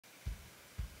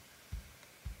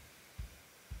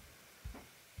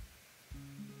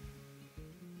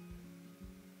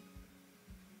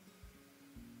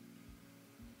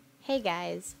Hey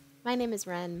guys, my name is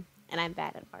Wren, and I'm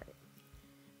bad at art.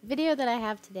 The video that I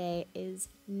have today is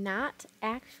not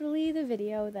actually the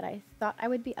video that I thought I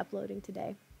would be uploading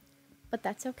today, but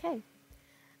that's okay.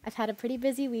 I've had a pretty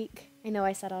busy week. I know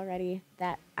I said already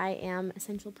that I am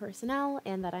essential personnel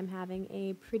and that I'm having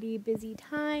a pretty busy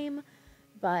time,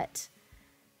 but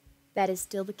that is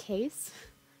still the case.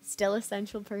 Still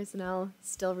essential personnel,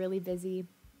 still really busy.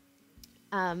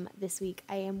 This week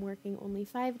I am working only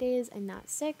 5 days and not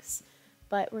 6,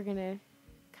 but we're gonna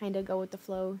kind of go with the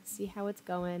flow, see how it's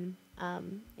going,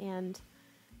 and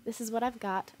this is what I've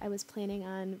got. I was planning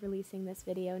on releasing this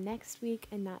video next week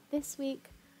and not this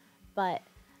week, but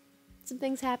some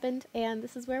things happened and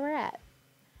this is where we're at.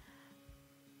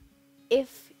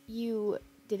 If you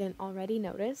didn't already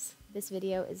notice, this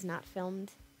video is not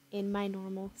filmed in my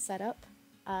normal setup.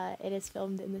 It is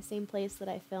filmed in the same place that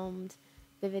I filmed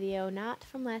the video not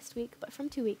from last week, but from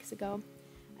 2 weeks ago.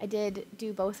 I did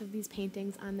do both of these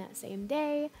paintings on that same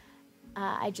day.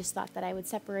 I just thought that I would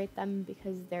separate them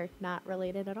because they're not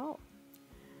related at all.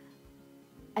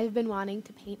 I've been wanting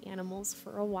to paint animals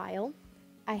for a while.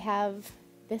 I have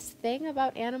this thing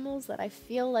about animals that I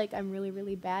feel like I'm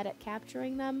really bad at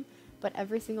capturing them, but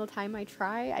every single time I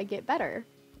try, I get better.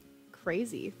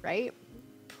 Crazy, right?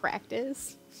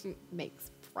 Practice makes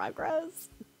progress.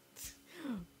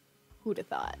 Who'd have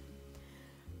thought?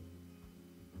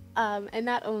 And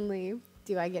not only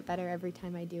do I get better every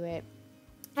time I do it,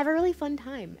 I have a really fun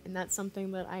time, and that's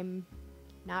something that I'm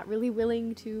not really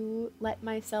willing to let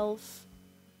myself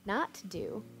not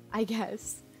do, I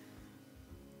guess.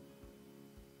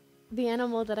 The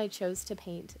animal that I chose to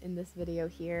paint in this video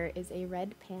here is a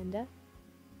red panda.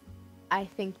 I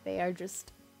think they are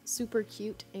just super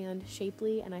cute and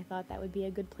shapely, and I thought that would be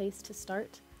a good place to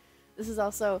start. This is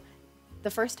also the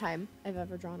first time I've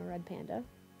ever drawn a red panda.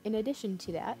 In addition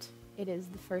to that, it is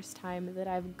the first time that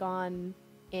I've gone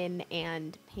in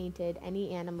and painted any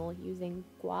animal using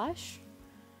gouache.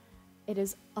 It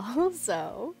is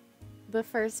also the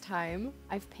first time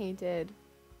I've painted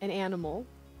an animal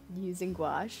using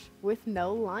gouache with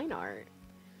no line art.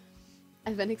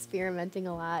 I've been experimenting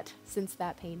a lot since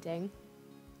that painting.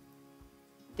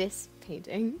 This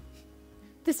painting,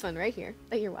 this one right here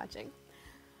that you're watching,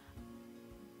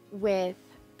 with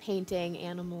painting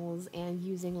animals and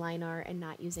using line art and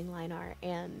not using line art,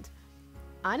 and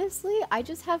honestly, I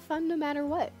just have fun no matter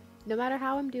what. No matter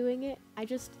how I'm doing it, I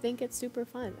just think it's super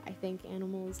fun. I think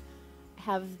animals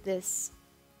have this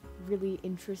really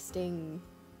interesting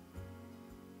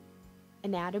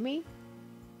anatomy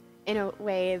in a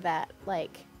way that,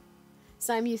 like,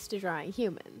 so I'm used to drawing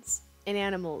humans, and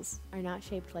animals are not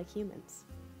shaped like humans.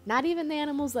 Not even the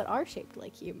animals that are shaped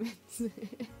like humans.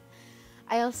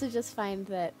 I also just find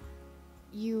that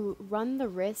you run the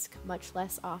risk much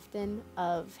less often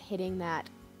of hitting that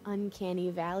uncanny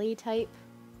valley type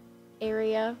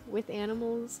area with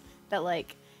animals, that,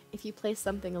 like, if you place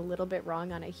something a little bit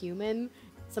wrong on a human,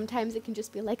 sometimes it can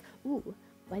just be like, ooh,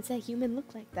 why does that human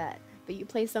look like that? But you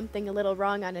place something a little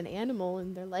wrong on an animal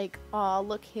and they're like, aw,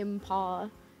 look him paw.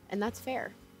 And that's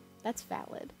fair. That's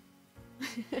valid.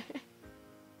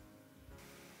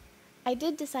 I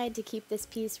did decide to keep this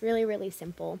piece really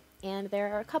simple, and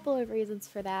there are a couple of reasons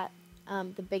for that.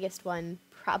 The biggest one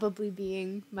probably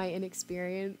being my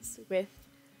inexperience with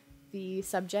the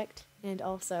subject and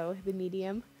also the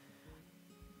medium,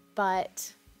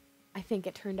 but I think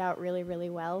it turned out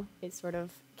really well. It sort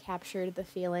of captured the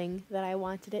feeling that I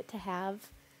wanted it to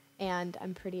have, and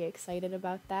I'm pretty excited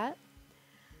about that.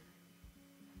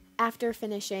 After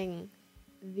finishing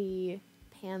the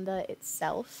panda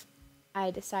itself, I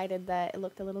decided that it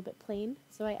looked a little bit plain,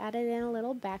 so I added in a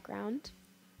little background.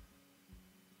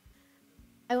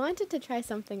 I wanted to try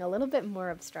something a little bit more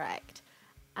abstract.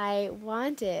 I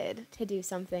wanted to do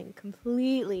something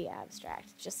completely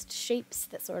abstract, just shapes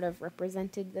that sort of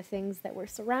represented the things that were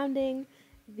surrounding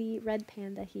the red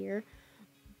panda here,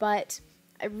 but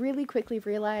I really quickly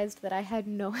realized that I had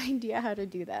no idea how to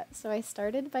do that, so I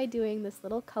started by doing this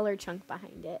little color chunk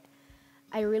behind it.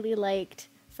 I really liked,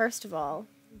 first of all,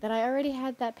 that I already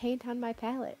had that paint on my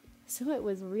palette, so it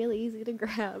was really easy to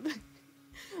grab.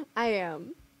 I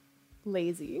am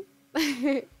lazy.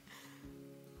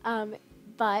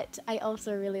 But I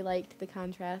also really liked the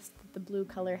contrast that the blue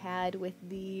color had with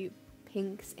the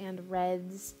pinks and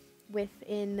reds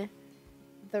within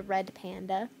the red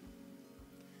panda.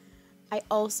 I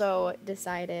also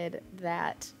decided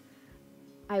that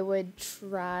I would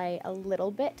try a little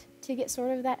bit to get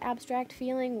sort of that abstract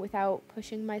feeling without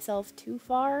pushing myself too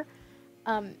far.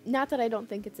 Not that I don't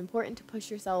think it's important to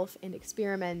push yourself and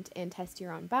experiment and test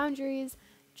your own boundaries,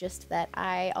 just that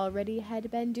I already had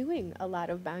been doing a lot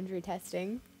of boundary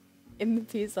testing in the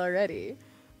piece already.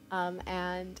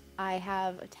 And I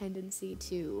have a tendency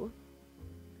to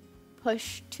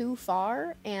push too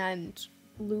far and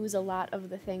lose a lot of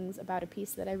the things about a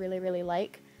piece that I really, really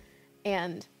like.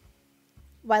 And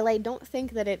while I don't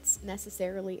think that it's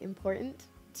necessarily important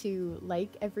to like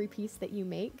every piece that you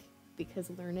make, because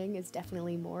learning is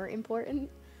definitely more important,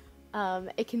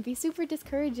 it can be super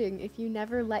discouraging if you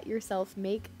never let yourself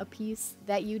make a piece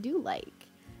that you do like.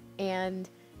 And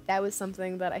that was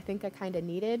something that I think I kind of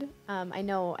needed. I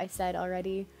know I said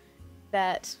already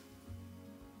that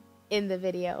in the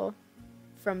video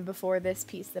from before this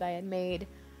piece that I had made,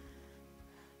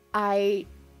 I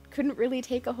couldn't really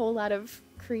take a whole lot of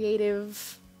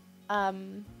creative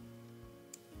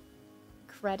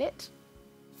credit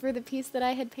for the piece that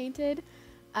I had painted.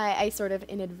 I sort of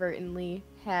inadvertently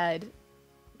had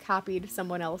copied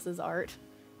someone else's art,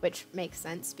 which makes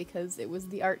sense because it was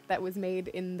the art that was made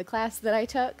in the class that I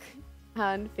took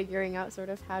on figuring out sort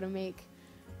of how to make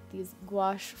these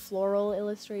gouache floral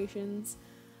illustrations.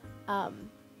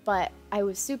 But I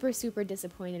was super, super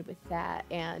disappointed with that,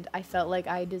 and I felt like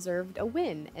I deserved a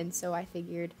win, and so I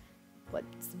figured,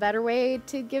 what's the better way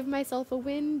to give myself a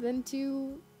win than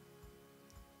to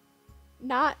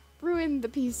not ruin the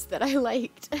piece that I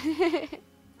liked?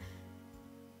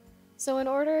 So in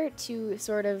order to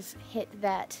sort of hit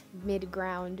that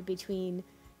mid-ground between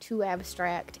too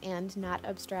abstract and not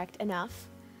abstract enough,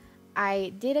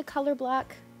 I did a color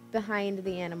block behind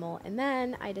the animal, and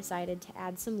then I decided to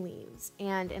add some leaves.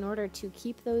 And in order to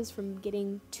keep those from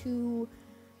getting too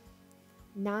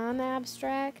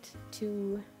non-abstract,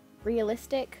 too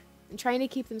realistic, and trying to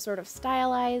keep them sort of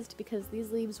stylized, because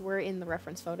these leaves were in the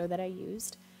reference photo that I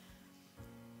used,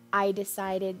 I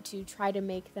decided to try to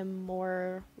make them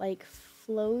more like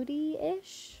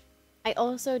floaty-ish. I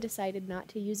also decided not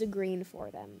to use a green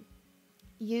for them,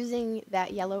 using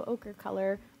that yellow ochre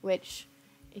color, which,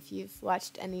 if you've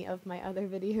watched any of my other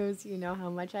videos, you know how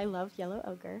much I love yellow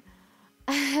ochre.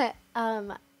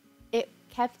 It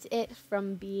kept it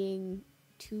from being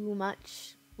too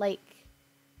much like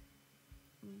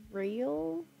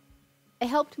real. It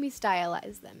helped me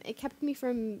stylize them. It kept me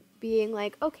from being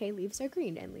like, okay, leaves are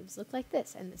green and leaves look like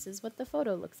this, and this is what the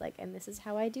photo looks like, and this is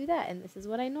how I do that, and this is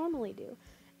what I normally do.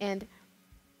 And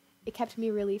it kept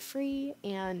me really free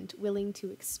and willing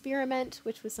to experiment,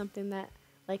 which was something that,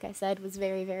 like I said, was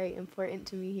very, very important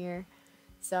to me here.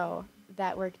 So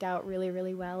that worked out really,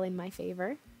 really well in my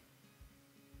favor.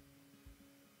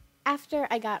 After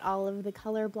I got all of the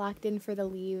color blocked in for the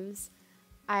leaves,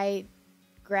 I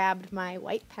grabbed my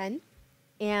white pen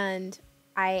and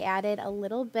I added a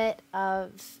little bit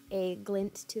of a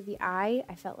glint to the eye.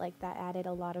 I felt like that added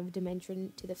a lot of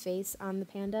dimension to the face on the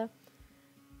panda.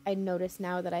 I noticed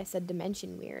now that I said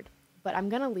dimension weird, but I'm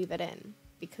gonna leave it in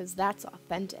because that's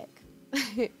authentic.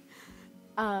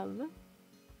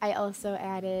 I also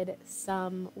added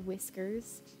some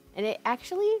whiskers, and it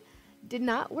actually did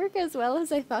not work as well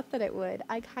as I thought that it would.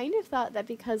 I kind of thought that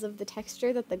because of the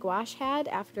texture that the gouache had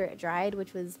after it dried,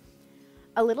 which was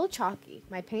a little chalky.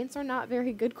 My paints are not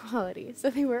very good quality,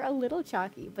 so they were a little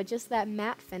chalky, but just that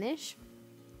matte finish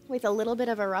with a little bit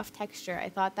of a rough texture, I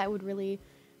thought that would really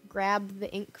grab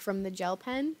the ink from the gel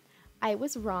pen. I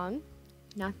was wrong.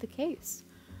 Not the case.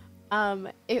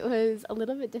 It was a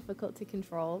little bit difficult to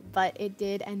control, but it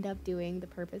did end up doing the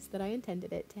purpose that I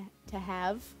intended it to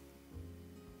have.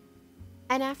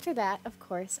 And after that, of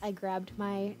course, I grabbed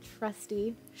my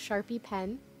trusty Sharpie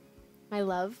pen. My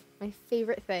love, my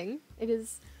favorite thing. It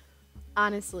is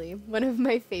honestly one of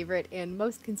my favorite and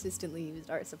most consistently used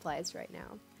art supplies right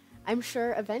now. I'm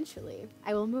sure eventually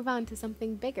I will move on to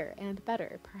something bigger and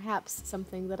better, perhaps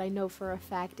something that I know for a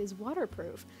fact is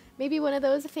waterproof, maybe one of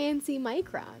those fancy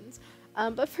microns.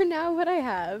 But for now, what I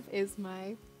have is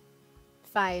my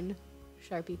fine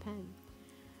Sharpie pen.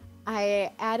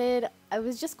 I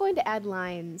was just going to add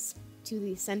lines to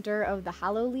the center of the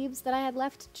hollow leaves that I had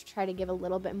left to try to give a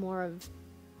little bit more of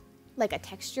like a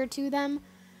texture to them,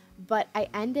 but I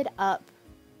ended up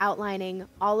outlining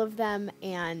all of them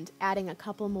and adding a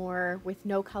couple more with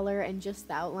no color and just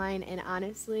the outline, and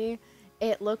honestly,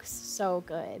 it looks so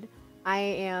good. I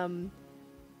am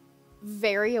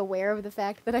very aware of the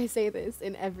fact that I say this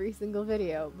in every single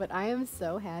video, but I am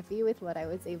so happy with what I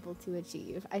was able to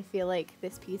achieve. I feel like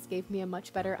this piece gave me a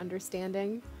much better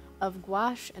understanding of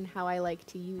gouache and how I like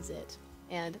to use it,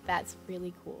 and that's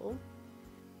really cool.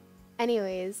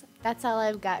 Anyways, that's all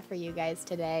I've got for you guys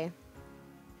today.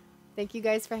 Thank you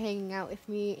guys for hanging out with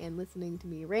me and listening to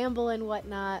me ramble and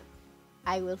whatnot.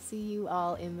 I will see you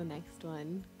all in the next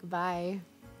one. Goodbye.